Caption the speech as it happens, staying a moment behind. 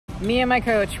Me and my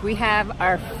coach, we have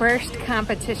our first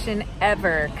competition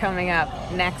ever coming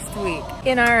up next week.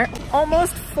 In our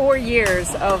almost 4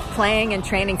 years of playing and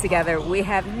training together, we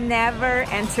have never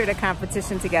entered a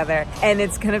competition together, and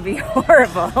it's gonna be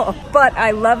horrible. But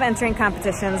I love entering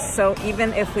competitions, so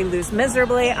even if we lose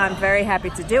miserably, I'm very happy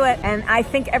to do it, and I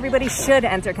think everybody should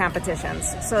enter competitions.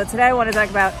 So today I want to talk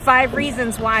about 5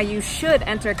 reasons why you should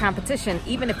enter a competition,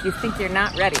 even if you think you're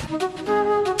not ready.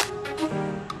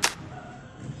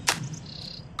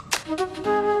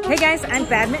 Hey guys, I'm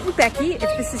Badminton Becky.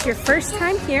 If this is your first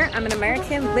time here, I'm an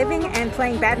American living and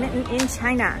playing badminton in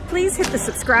China. Please hit the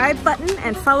subscribe button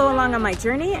and follow along on my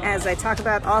journey as I talk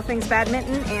about all things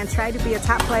badminton and try to be a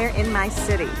top player in my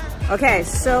city. Okay,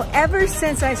 so ever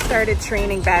since I started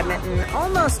training badminton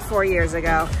almost 4 years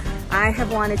ago, I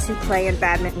have wanted to play in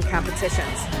badminton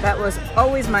competitions. That was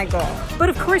always my goal. But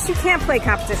of course you can't play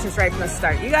competitions right from the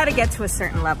start. You gotta get to a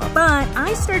certain level. But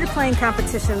I started playing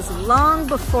competitions long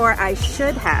before I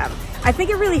should have. I think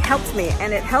it really helped me,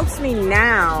 and it helps me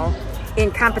now in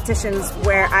competitions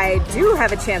where I do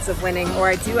have a chance of winning or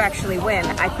I do actually win.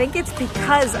 I think it's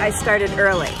because I started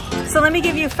early. So let me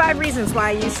give you 5 reasons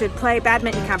why you should play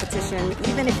badminton competition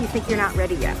even if you think you're not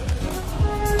ready yet.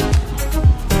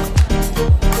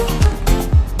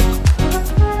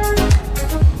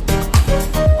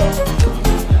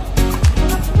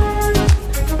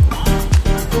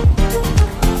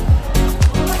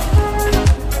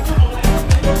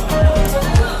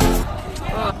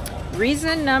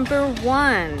 Reason number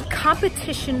 1,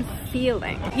 competition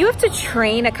feeling. You have to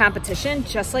train a competition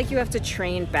just like you have to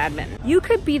train badminton. You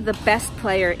could be the best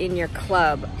player in your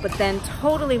club, but then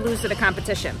totally lose at a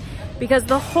competition because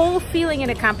the whole feeling in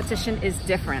a competition is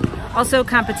different. Also,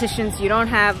 competitions, you don't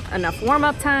have enough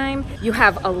warm-up time. You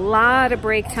have a lot of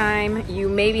break time. You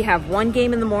maybe have 1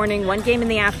 game in the morning, 1 game in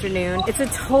the afternoon. It's a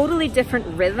totally different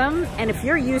rhythm. And if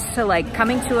you're used to like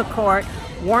coming to a court,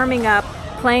 warming up,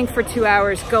 playing for 2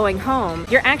 hours, going home,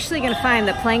 you're actually gonna find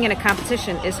that playing in a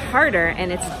competition is harder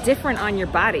and it's different on your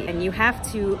body. And you have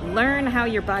to learn how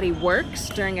your body works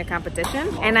during a competition.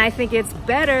 And I think it's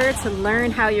better to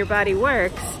learn how your body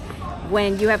works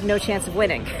when you have no chance of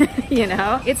winning, you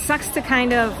know? It sucks to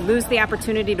kind of lose the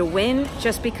opportunity to win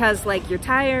just because like you're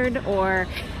tired or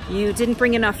you didn't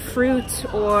bring enough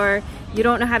fruit or you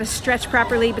don't know how to stretch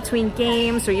properly between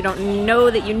games or you don't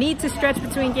know that you need to stretch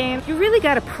between games. You really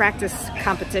gotta practice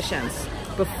competitions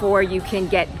before you can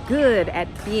get good at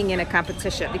being in a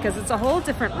competition because it's a whole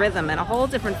different rhythm and a whole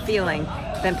different feeling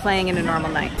than playing in a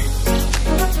normal night.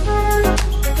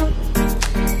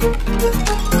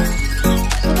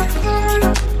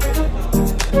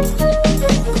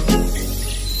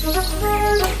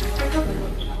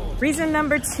 Reason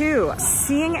number 2,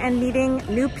 seeing and meeting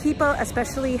new people,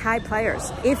 especially high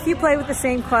players. If you play with the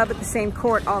same club at the same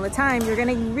court all the time, you're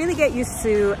gonna really get used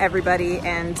to everybody,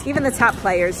 and even the top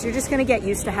players, you're just gonna get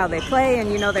used to how they play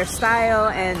and you know their style,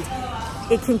 and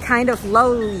it can kind of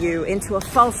lull you into a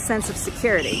false sense of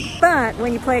security. But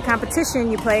when you play a competition,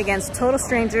 you play against total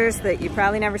strangers that you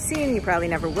probably never seen, you probably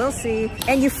never will see,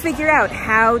 and you figure out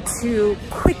how to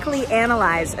quickly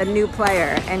analyze a new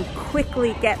player and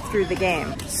quickly get through the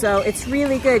game. So it's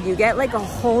really good. You get like a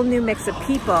whole new mix of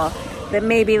people that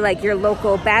maybe like your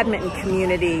local badminton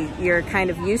community you're kind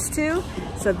of used to.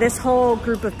 So this whole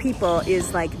group of people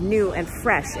is like new and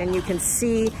fresh, and you can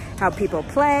see how people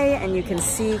play and you can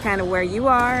see kind of where you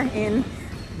are in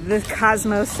the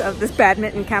cosmos of this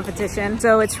badminton competition.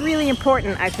 So it's really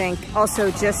important, I think, also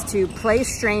just to play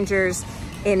strangers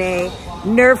in a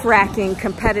nerve-wracking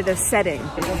competitive setting.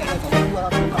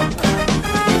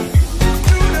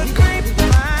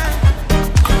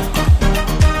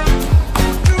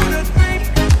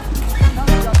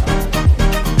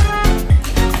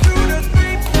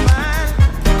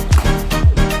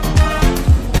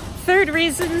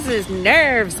 Reasons is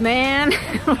nerves, man.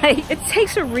 Like, it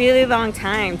takes a really long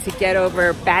time to get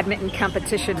over badminton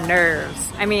competition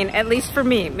nerves. I mean, at least for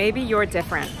me, maybe you're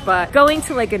different, but going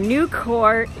to like a new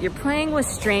court, you're playing with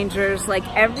strangers, like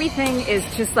everything is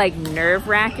just like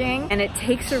nerve-wracking, and it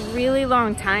takes a really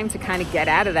long time to kind of get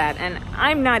out of that. And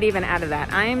I'm not even out of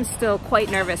that. I'm still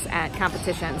quite nervous at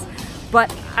competitions,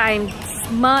 but I'm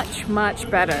much, much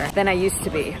better than I used to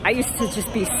be. I used to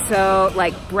just be so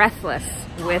like breathless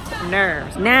with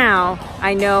nerves. Now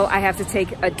I know I have to take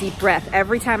a deep breath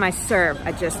every time I serve.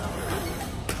 I just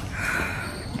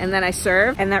and then I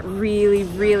serve, and that really,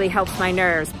 really helps my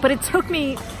nerves. But it took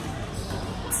me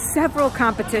several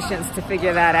competitions to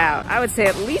figure that out. I would say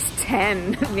at least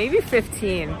 10, maybe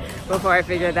 15 before I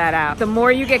figured that out. The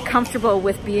more you get comfortable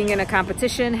with being in a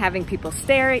competition, having people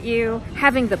stare at you,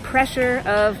 having the pressure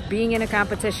of being in a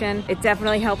competition, it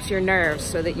definitely helps your nerves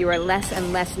so that you are less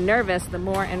and less nervous the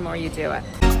more and more you do it.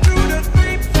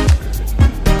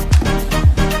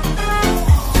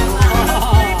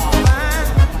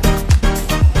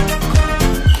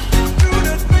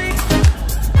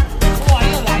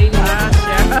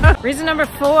 Reason number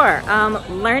 4,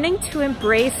 learning to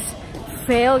embrace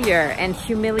failure and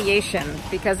humiliation,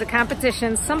 because the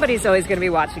competition, somebody's always going to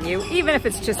be watching you, even if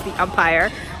it's just the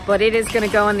umpire, but it is going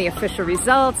to go in the official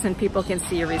results and people can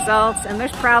see your results, and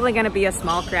there's probably going to be a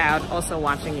small crowd also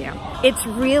watching you. It's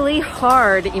really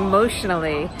hard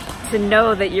emotionally to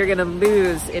know that you're going to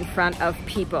lose in front of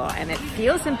people, and it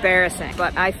feels embarrassing,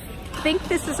 but I think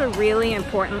this is a really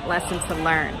important lesson to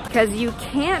learn, because you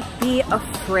can't be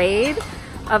afraid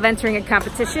of entering a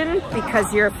competition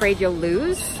because you're afraid you'll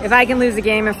lose. If I can lose a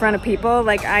game in front of people,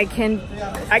 like I can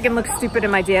look stupid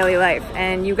in my daily life,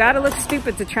 and you gotta look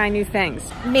stupid to try new things.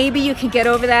 Maybe you can get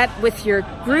over that with your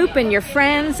group and your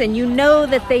friends, and you know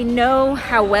that they know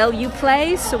how well you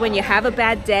play, so when you have a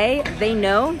bad day, they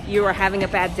know you are having a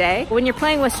bad day. When you're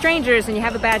playing with strangers and you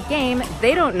have a bad game,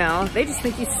 they don't know, they just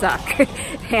think you suck.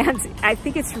 And I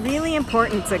think it's really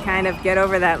important to kind of get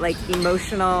over that like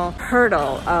emotional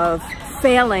hurdle of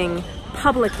failing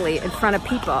publicly in front of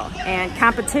people, and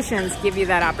competitions give you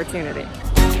that opportunity.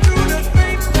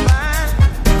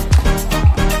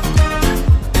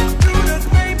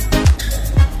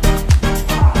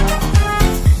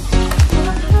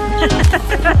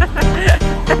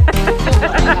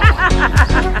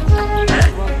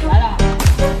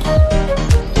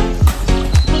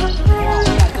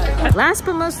 Last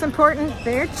but most important,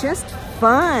 they're just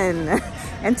fun.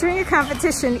 Entering a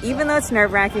competition, even though it's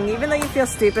nerve-wracking, even though you feel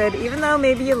stupid, even though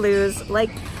maybe you lose, like,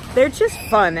 they're just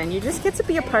fun, and you just get to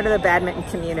be a part of the badminton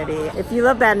community. If you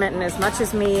love badminton as much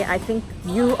as me, I think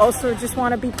you also just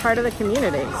want to be part of the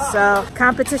community. So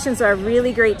competitions are a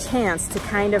really great chance to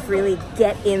kind of really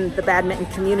get in the badminton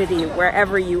community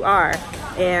wherever you are.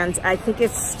 And I think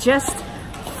it's just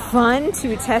fun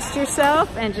to test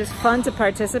yourself and just fun to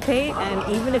participate,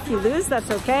 and even if you lose, that's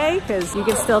okay, because you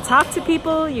can still talk to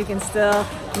people, you can still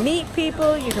meet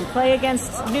people, you can play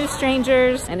against new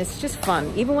strangers, and it's just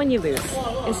fun. Even when you lose,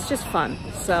 it's just fun.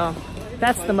 So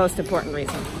that's the most important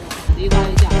reason.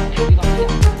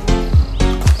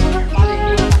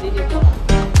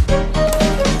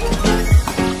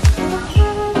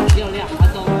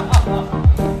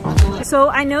 So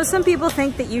I know some people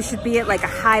think that you should be at like a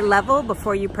high level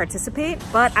before you participate,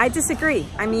 but I disagree.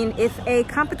 I mean, if a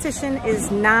competition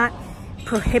is not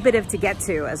prohibitive to get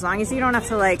to, as long as you don't have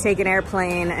to like take an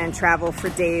airplane and travel for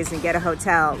days and get a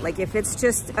hotel, like if it's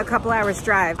just a couple hours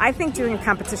drive, I think doing a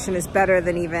competition is better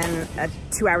than even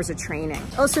 2 hours of training.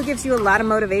 Also gives you a lot of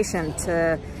motivation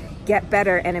to get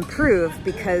better and improve,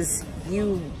 because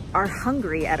you are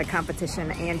hungry at a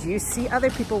competition and you see other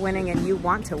people winning and you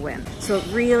want to win. So it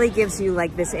really gives you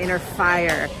like this inner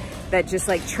fire that just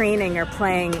like training or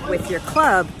playing with your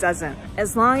club doesn't.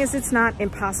 As long as it's not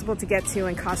impossible to get to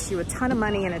and costs you a ton of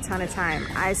money and a ton of time,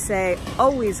 I say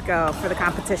always go for the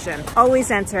competition.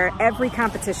 Always enter every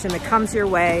competition that comes your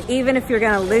way. Even if you're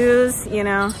gonna lose, you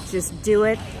know, just do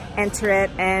it, enter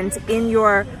it, and in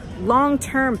your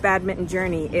long-term badminton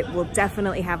journey, it will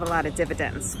definitely have a lot of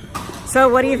dividends. So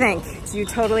what do you think? Do you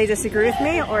totally disagree with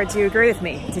me, or do you agree with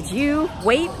me? Did you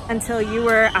wait until you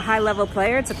were a high-level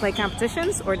player to play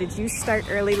competitions, or did you start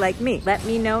early like me? Let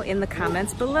me know in the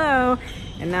comments below.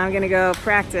 And now I'm gonna go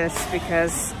practice,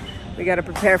 because we gotta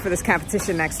prepare for this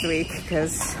competition next week,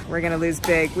 because we're gonna lose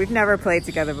big. We've never played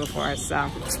together before,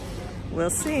 so we'll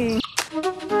see.